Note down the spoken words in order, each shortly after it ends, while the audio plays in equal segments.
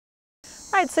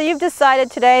All right, so you've decided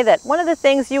today that one of the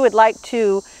things you would like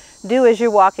to do as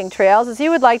you're walking trails is you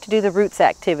would like to do the roots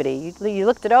activity. You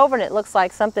looked it over and it looks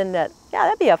like something that, yeah,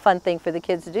 that'd be a fun thing for the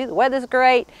kids to do. The weather's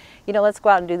great. You know, let's go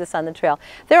out and do this on the trail.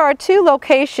 There are two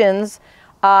locations.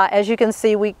 As you can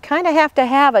see, we kind of have to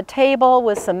have a table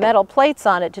with some metal plates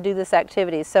on it to do this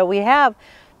activity. So we have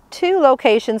two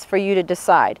locations for you to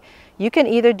decide. You can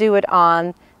either do it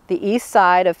on the east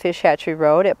side of Fish Hatchery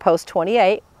Road at post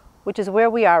 28, which is where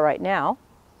we are right now.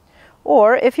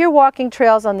 Or if you're walking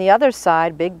trails on the other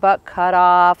side, Big Buck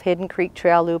Cutoff, Hidden Creek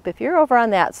Trail Loop, if you're over on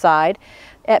that side,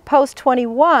 at post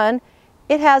 21,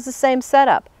 it has the same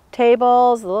setup.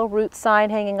 Tables, the little root sign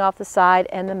hanging off the side,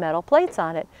 and the metal plates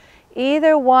on it.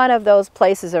 Either one of those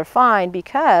places are fine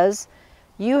because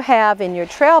you have in your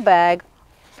trail bag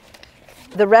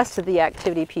the rest of the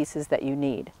activity pieces that you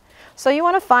need. So you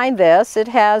want to find this. It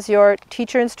has your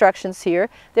teacher instructions here.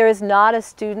 There is not a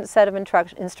student set of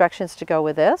instructions to go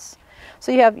with this.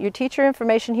 So you have your teacher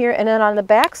information here, and then on the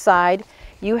back side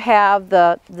you have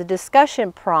the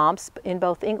discussion prompts in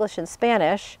both English and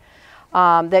Spanish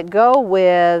that go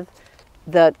with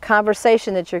the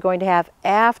conversation that you're going to have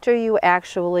after you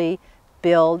actually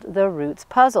build the roots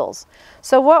puzzles.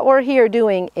 So what we're here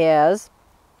doing is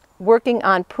working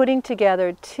on putting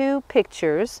together two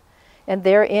pictures, and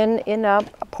they're in a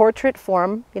portrait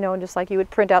form, you know, just like you would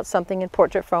print out something in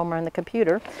portrait form or on the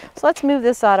computer. So let's move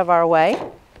this out of our way.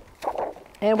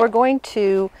 And we're going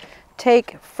to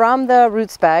take from the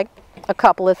roots bag a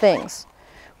couple of things.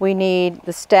 We need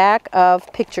the stack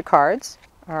of picture cards,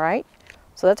 all right?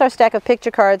 So that's our stack of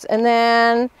picture cards. And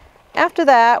then after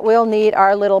that, we'll need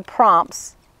our little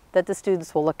prompts that the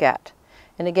students will look at.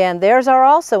 And again, theirs are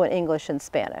also in English and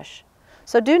Spanish.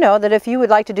 So do know that if you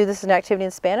would like to do this as an activity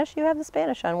in Spanish, you have the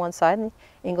Spanish on one side and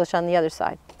English on the other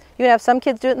side. You can have some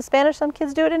kids do it in Spanish, some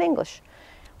kids do it in English,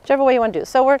 whichever way you want to do it.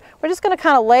 So we're just going to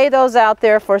kind of lay those out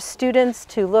there for students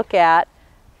to look at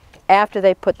after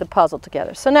they put the puzzle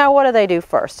together. So now what do they do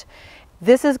first?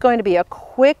 This is going to be a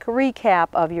quick recap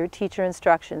of your teacher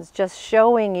instructions, just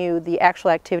showing you the actual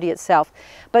activity itself.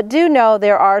 But do know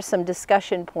there are some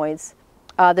discussion points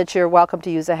that you're welcome to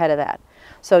use ahead of that.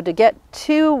 So to get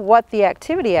to what the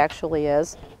activity actually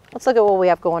is, let's look at what we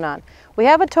have going on. We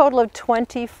have a total of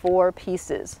 24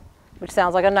 pieces, which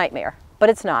sounds like a nightmare, but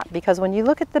it's not, because when you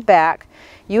look at the back,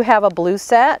 you have a blue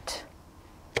set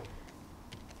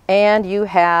and you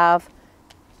have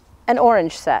an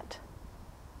orange set.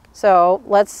 So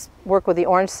let's work with the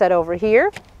orange set over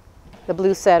here, the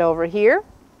blue set over here.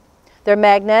 They're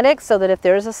magnetic so that if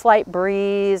there's a slight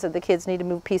breeze or the kids need to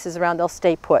move pieces around, they'll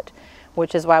stay put,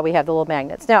 which is why we have the little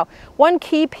magnets. Now, one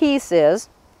key piece is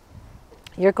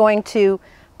you're going to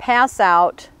pass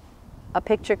out a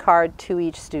picture card to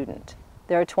each student.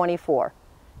 There are 24.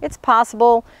 It's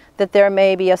possible that there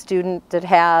may be a student that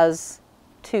has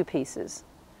 2 pieces.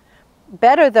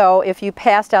 Better though if you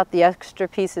passed out the extra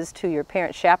pieces to your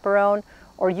parent chaperone,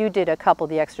 or you did a couple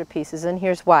of the extra pieces, and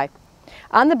here's why.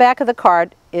 On the back of the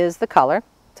card is the color.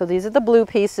 So these are the blue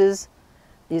pieces.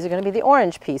 These are going to be the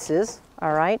orange pieces,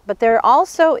 all right? But there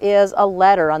also is a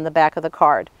letter on the back of the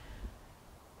card.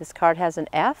 This card has an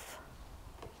F.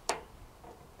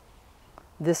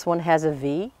 This one has a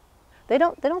V. They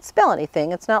don't spell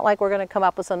anything. It's not like we're going to come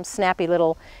up with some snappy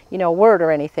little, you know, word or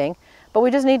anything. But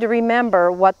we just need to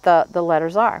remember what the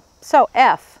letters are. So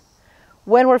F.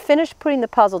 When we're finished putting the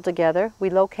puzzle together, we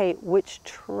locate which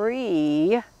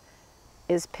tree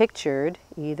is pictured,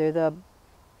 either the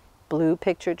blue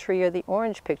picture tree or the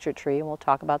orange picture tree, and we'll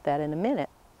talk about that in a minute.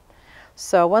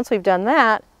 So once we've done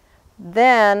that,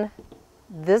 then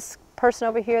this person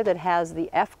over here that has the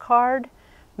F card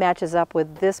matches up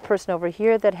with this person over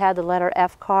here that had the letter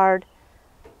F card.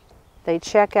 They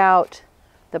check out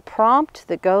the prompt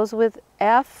that goes with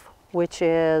F, which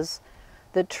is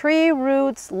the tree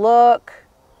roots look,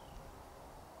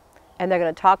 and they're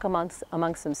going to talk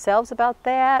amongst themselves about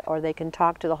that, or they can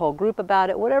talk to the whole group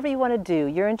about it, whatever you want to do.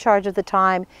 You're in charge of the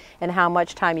time and how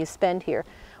much time you spend here.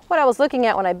 What I was looking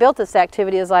at when I built this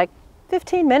activity is like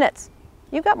 15 minutes.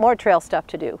 You've got more trail stuff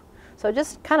to do. So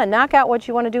just kind of knock out what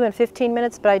you want to do in 15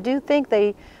 minutes, but I do think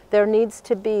there needs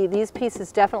to be, these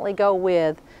pieces definitely go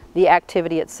with the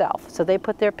activity itself. So they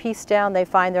put their piece down, they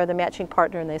find they're the matching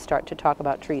partner, and they start to talk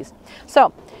about trees.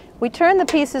 So we turn the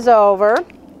pieces over,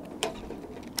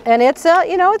 and it's a,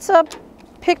 you know, it's a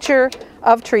picture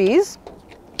of trees.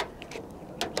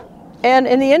 And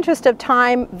in the interest of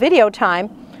time, video time,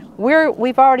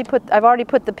 I've already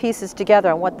put the pieces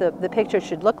together on what the picture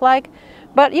should look like.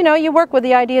 But you know, you work with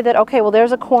the idea that, okay, well,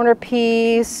 there's a corner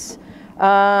piece,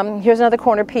 here's another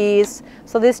corner piece.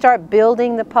 So they start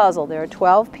building the puzzle. There are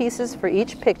 12 pieces for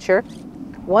each picture.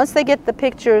 Once they get the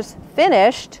pictures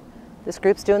finished, this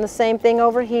group's doing the same thing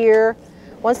over here.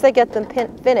 Once they get them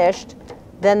finished,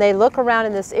 then they look around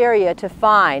in this area to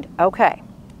find, okay,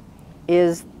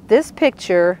 is this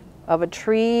picture of a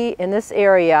tree in this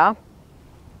area,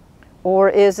 or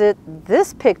is it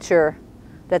this picture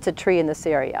that's a tree in this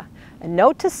area? A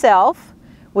note to self,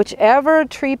 whichever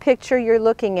tree picture you're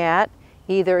looking at,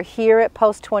 either here at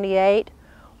post 28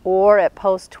 or at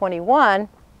post 21,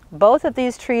 both of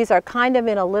these trees are kind of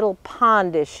in a little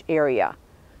pondish area,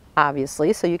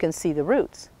 obviously, so you can see the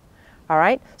roots. All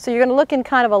right, so you're going to look in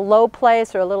kind of a low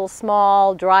place or a little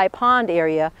small dry pond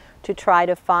area to try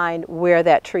to find where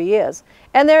that tree is.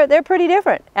 And they're pretty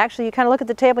different. Actually, you kind of look at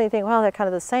the table and you think, well, they're kind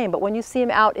of the same, but when you see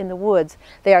them out in the woods,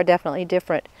 they are definitely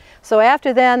different. So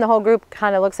after then, the whole group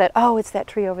kind of looks at, oh, it's that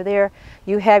tree over there.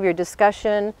 You have your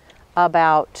discussion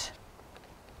about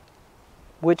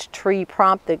which tree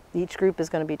prompt that each group is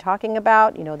going to be talking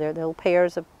about, you know, their little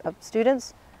pairs of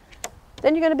students.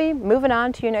 Then you're going to be moving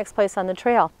on to your next place on the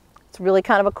trail. It's really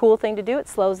kind of a cool thing to do. It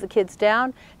slows the kids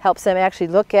down, helps them actually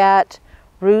look at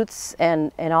roots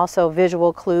and also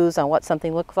visual clues on what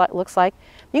something looks like.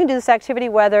 You can do this activity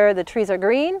whether the trees are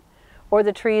green or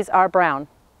the trees are brown,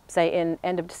 say in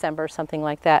end of December, something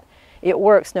like that. It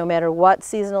works no matter what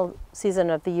season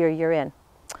of the year you're in.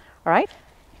 All right?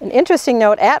 An interesting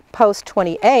note at post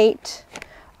 28,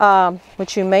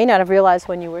 which you may not have realized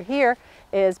when you were here,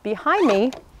 is behind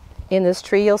me in this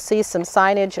tree you'll see some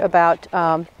signage about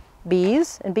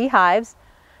bees and beehives,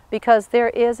 because there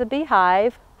is a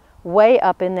beehive way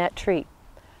up in that tree.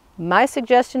 My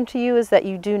suggestion to you is that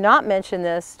you do not mention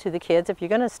this to the kids if you're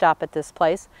going to stop at this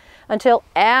place until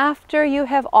after you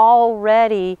have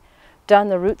already done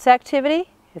the roots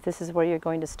activity, if this is where you're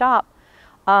going to stop,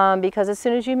 because as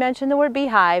soon as you mention the word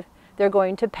beehive, they're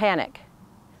going to panic.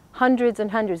 Hundreds and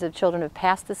hundreds of children have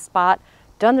passed this spot,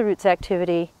 done the roots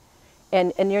activity,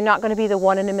 and you're not going to be the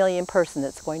 1 in a million person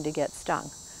that's going to get stung.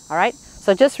 All right,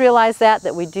 so just realize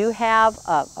that we do have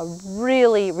a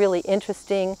really, really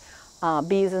interesting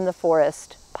bees in the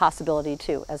forest possibility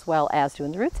too, as well as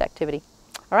doing the roots activity.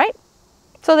 All right,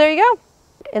 so there you go.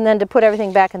 And then to put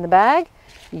everything back in the bag,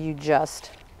 you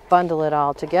just bundle it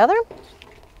all together.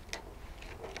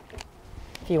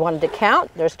 If you wanted to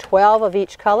count, there's 12 of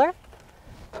each color.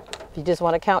 If you just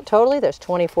want to count totally, there's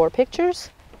 24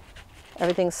 pictures.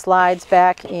 Everything slides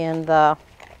back in the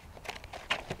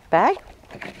bag.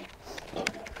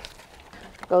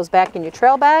 Goes back in your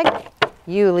trail bag,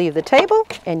 you leave the table,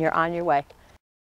 and you're on your way.